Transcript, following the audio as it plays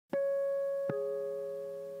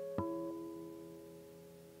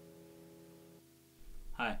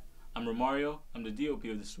I'm Romário, I'm the DOP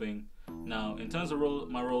of the swing. Now, in terms of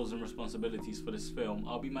my roles and responsibilities for this film,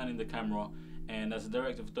 I'll be manning the camera, and as a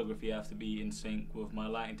director of photography I have to be in sync with my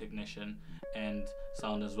lighting technician and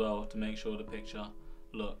sound as well to make sure the picture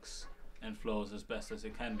looks and flows as best as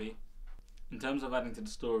it can be. In terms of adding to the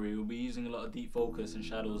story, we'll be using a lot of deep focus and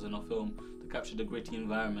shadows in our film to capture the gritty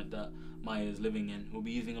environment that Maya is living in. We'll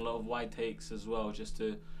be using a lot of wide takes as well, just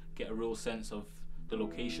to get a real sense of the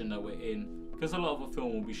location that we're in. Because a lot of the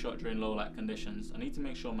film will be shot during low light conditions, I need to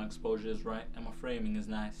make sure my exposure is right and my framing is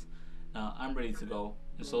nice. Now, I'm ready to go,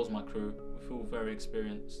 and so's my crew. We feel very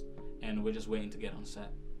experienced, and we're just waiting to get on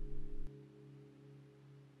set.